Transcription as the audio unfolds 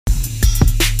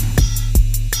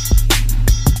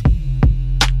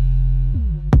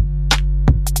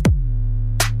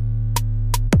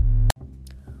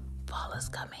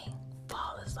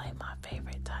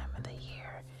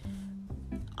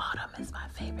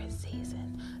favorite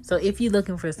season. So if you're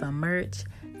looking for some merch,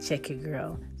 check your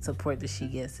girl. Support the She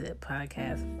Gets It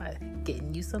podcast by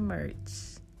getting you some merch.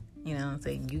 You know what I'm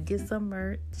saying? You get some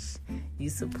merch, you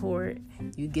support,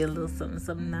 you get a little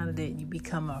something out of it. You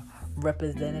become a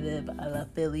representative, an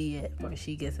affiliate for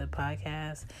She Gets It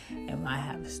podcast. And I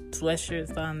have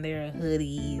sweatshirts on there,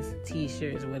 hoodies,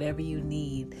 t-shirts, whatever you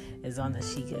need is on the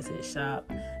She Gets It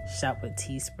shop. Shop with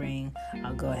Teespring.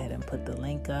 I'll go ahead and put the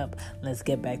link up. Let's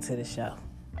get back to the show.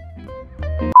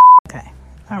 Okay.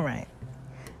 All right.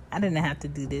 I didn't have to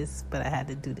do this, but I had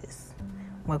to do this.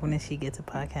 Welcome to She Gets It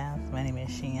podcast. My name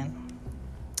is Shan.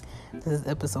 This is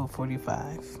episode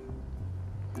 45.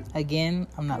 Again,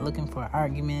 I'm not looking for an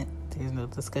argument. There's no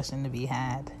discussion to be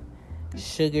had.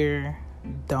 Sugar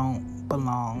don't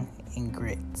belong in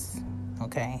grits.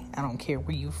 Okay? I don't care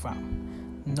where you're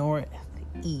from. North,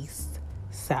 east,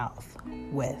 south,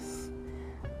 west,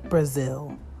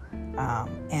 Brazil,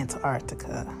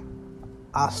 Antarctica,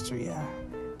 Austria,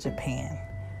 Japan.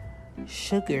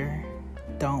 Sugar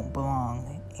don't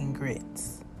belong in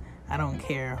grits. I don't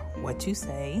care what you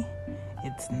say.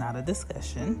 It's not a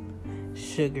discussion.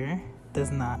 Sugar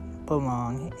does not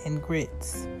belong in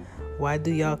grits. Why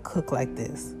do y'all cook like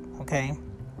this? Okay?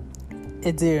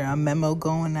 Is there a memo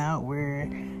going out where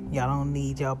y'all don't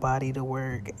need your body to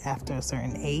work after a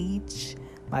certain age?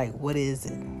 Like, what is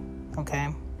it?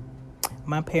 Okay?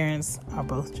 My parents are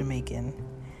both Jamaican,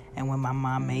 and when my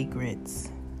mom made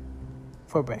grits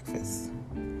for breakfast,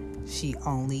 she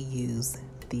only used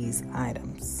these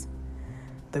items.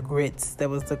 The grits, that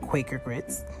was the Quaker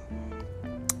grits,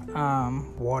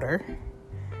 water,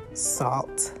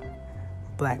 salt,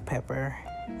 black pepper,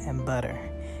 and butter.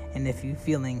 And if you're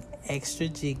feeling extra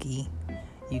jiggy,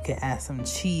 you can add some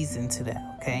cheese into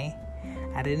that, okay?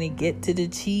 I didn't get to the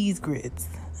cheese grits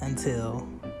until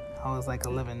I was like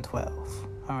 11, 12,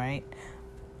 all right?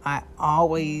 I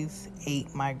always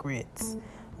ate my grits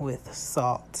with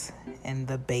salt and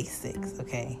the basics,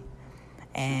 okay?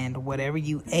 And whatever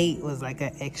you ate was like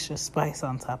an extra spice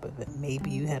on top of it.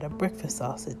 Maybe you had a breakfast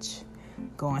sausage.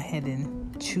 Go ahead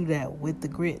and chew that with the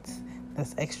grits.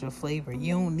 That's extra flavor.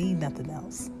 You don't need nothing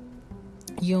else.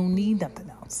 You don't need nothing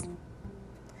else.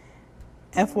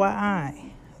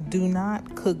 FYI, do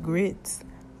not cook grits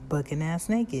bucking ass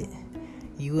naked.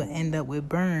 You will end up with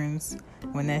burns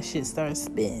when that shit starts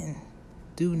spitting.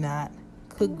 Do not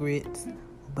cook grits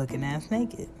bucking ass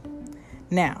naked.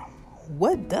 Now,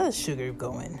 what does sugar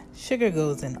go in? Sugar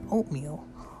goes in oatmeal,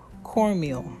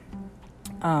 cornmeal,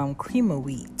 cream of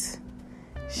wheat,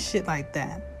 shit like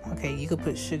that. Okay, you could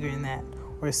put sugar in that,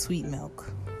 or sweet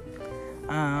milk.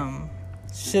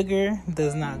 Sugar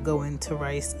does not go into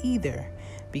rice either,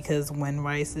 because when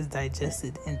rice is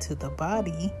digested into the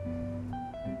body,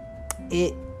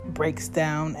 it breaks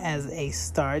down as a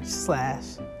starch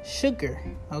 / sugar.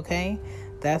 Okay,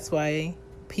 that's why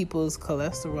people's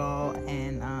cholesterol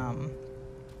and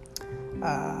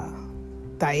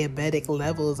diabetic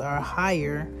levels are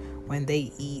higher when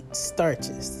they eat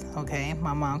starches. Okay,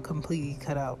 my mom completely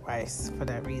cut out rice for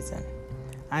that reason.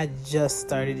 I just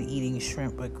started eating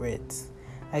shrimp with grits.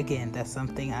 Again, that's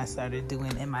something I started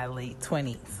doing in my late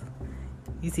 20s.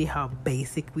 You see how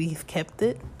basic we've kept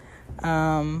it?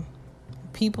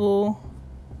 People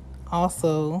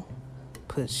also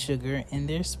put sugar in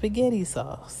their spaghetti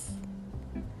sauce.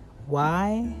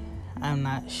 Why? I'm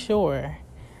not sure.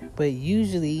 But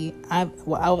usually, I've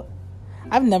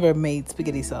never made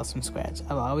spaghetti sauce from scratch.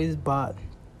 I've always bought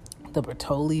the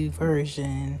Bertolli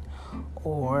version,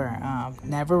 or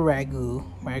never ragu.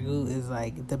 Ragu is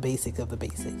like the basic of the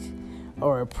basic.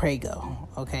 Or a Prego,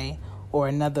 okay? Or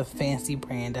another fancy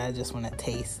brand I just want to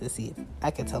taste to see if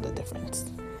I can tell the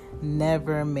difference.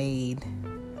 Never made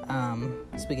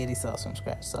spaghetti sauce from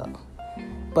scratch. So,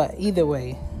 but either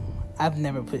way, I've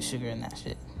never put sugar in that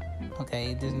shit.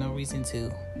 Okay, there's no reason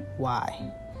to.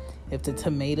 Why? If the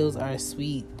tomatoes are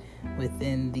sweet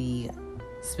within the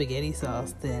spaghetti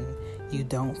sauce, then you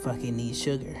don't fucking need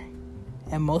sugar.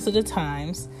 And most of the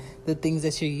times, the things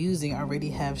that you're using already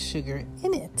have sugar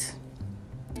in it.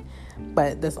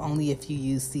 But that's only if you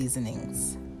use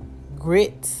seasonings.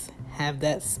 Grits have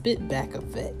that spit back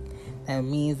effect. That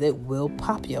means it will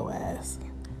pop your ass.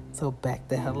 So back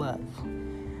the hell up.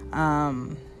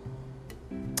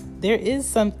 There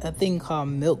is a thing called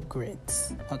milk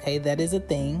grits. Okay, that is a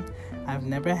thing. I've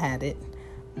never had it,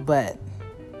 but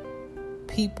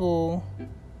people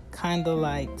kind of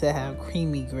like to have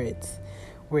creamy grits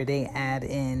where they add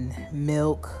in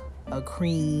milk, a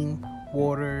cream,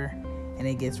 water, and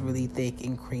it gets really thick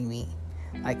and creamy,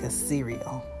 like a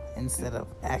cereal instead of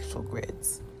actual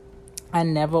grits. I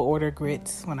never order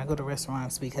grits when I go to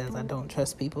restaurants because I don't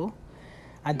trust people.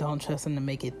 I don't trust them to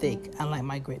make it thick. I like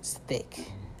my grits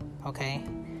thick. Okay?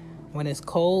 When it's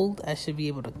cold, I should be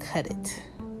able to cut it.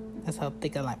 That's how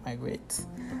thick I like my grits.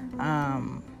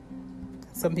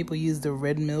 Some people use the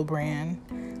Red Mill brand.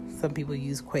 Some people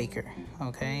use Quaker.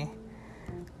 Okay?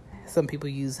 Some people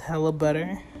use hella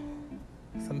butter.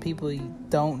 Some people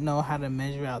don't know how to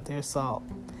measure out their salt.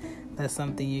 That's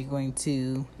something you're going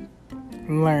to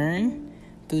learn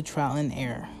through trial and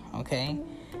error. Okay?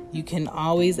 You can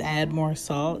always add more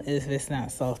salt if it's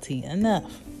not salty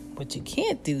enough. What you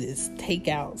can't do is take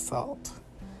out salt.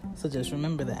 So just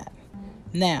remember that.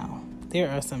 Now, there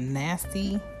are some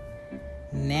nasty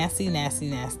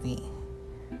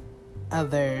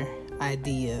other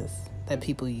ideas that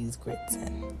people use grits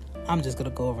in. I'm just going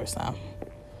to go over some.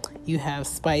 You have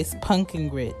spiced pumpkin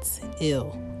grits.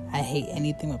 Ew. I hate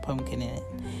anything with pumpkin in it.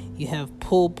 You have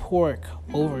pulled pork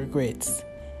over grits.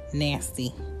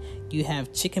 Nasty. You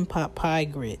have chicken pot pie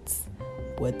grits.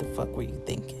 What the fuck were you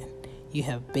thinking? You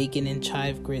have bacon and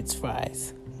chive grits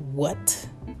fries. What?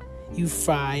 You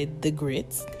fried the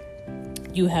grits?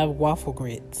 You have waffle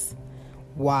grits.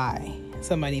 Why?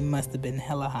 Somebody must have been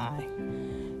hella high.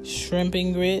 Shrimp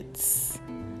and grits.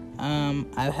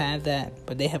 I've had that,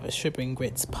 but they have a shrimp and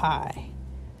grits pie.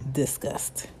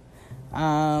 Disgust.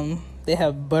 They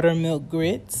have buttermilk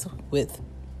grits with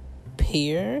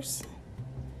pears.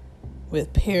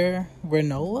 With pear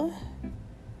granola?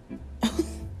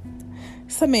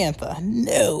 Samantha,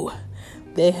 no.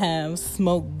 They have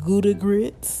smoked Gouda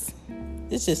grits.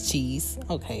 It's just cheese.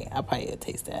 Okay, I'll probably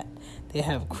taste that. They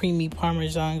have creamy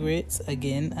Parmesan grits.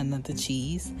 Again, another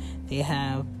cheese. They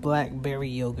have blackberry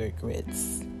yogurt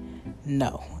grits.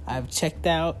 No. I've checked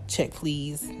out. Check,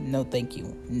 please. No, thank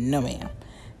you. No, ma'am.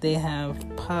 They have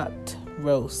pot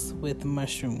roast with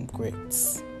mushroom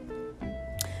grits.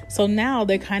 So now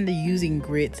they're kind of using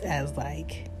grits as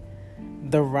like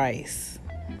the rice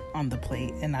on the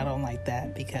plate. And I don't like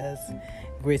that because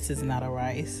grits is not a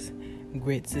rice.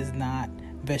 Grits is not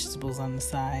vegetables on the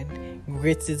side.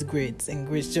 Grits is grits, and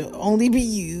grits should only be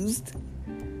used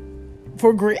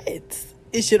for grits.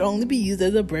 It should only be used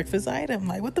as a breakfast item.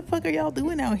 Like, what the fuck are y'all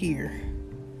doing out here?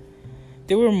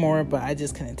 There were more, but I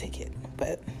just couldn't take it.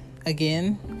 But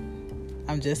again,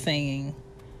 I'm just saying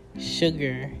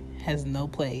sugar has no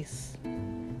place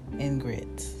in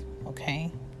grits,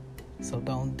 okay? So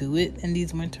don't do it in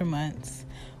these winter months.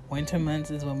 Winter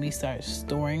months is when we start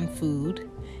storing food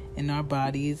in our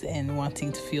bodies and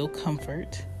wanting to feel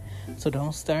comfort. So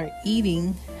don't start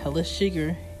eating hella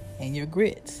sugar in your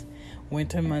grits.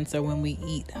 Winter months are when we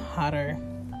eat hotter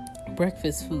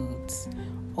breakfast foods,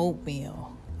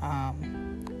 oatmeal,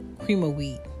 cream of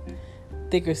wheat,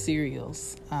 thicker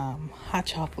cereals, hot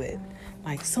chocolate.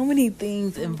 Like, so many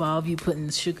things involve you putting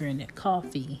sugar in your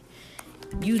coffee.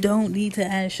 You don't need to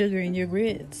add sugar in your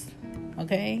grits,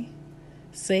 okay?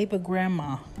 Save a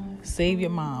grandma, save your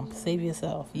mom, save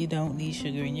yourself. You don't need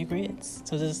sugar in your grits,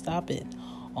 so just stop it.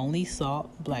 Only salt,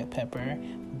 black pepper,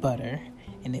 butter,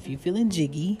 and if you're feeling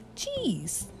jiggy,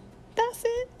 cheese. That's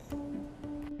it.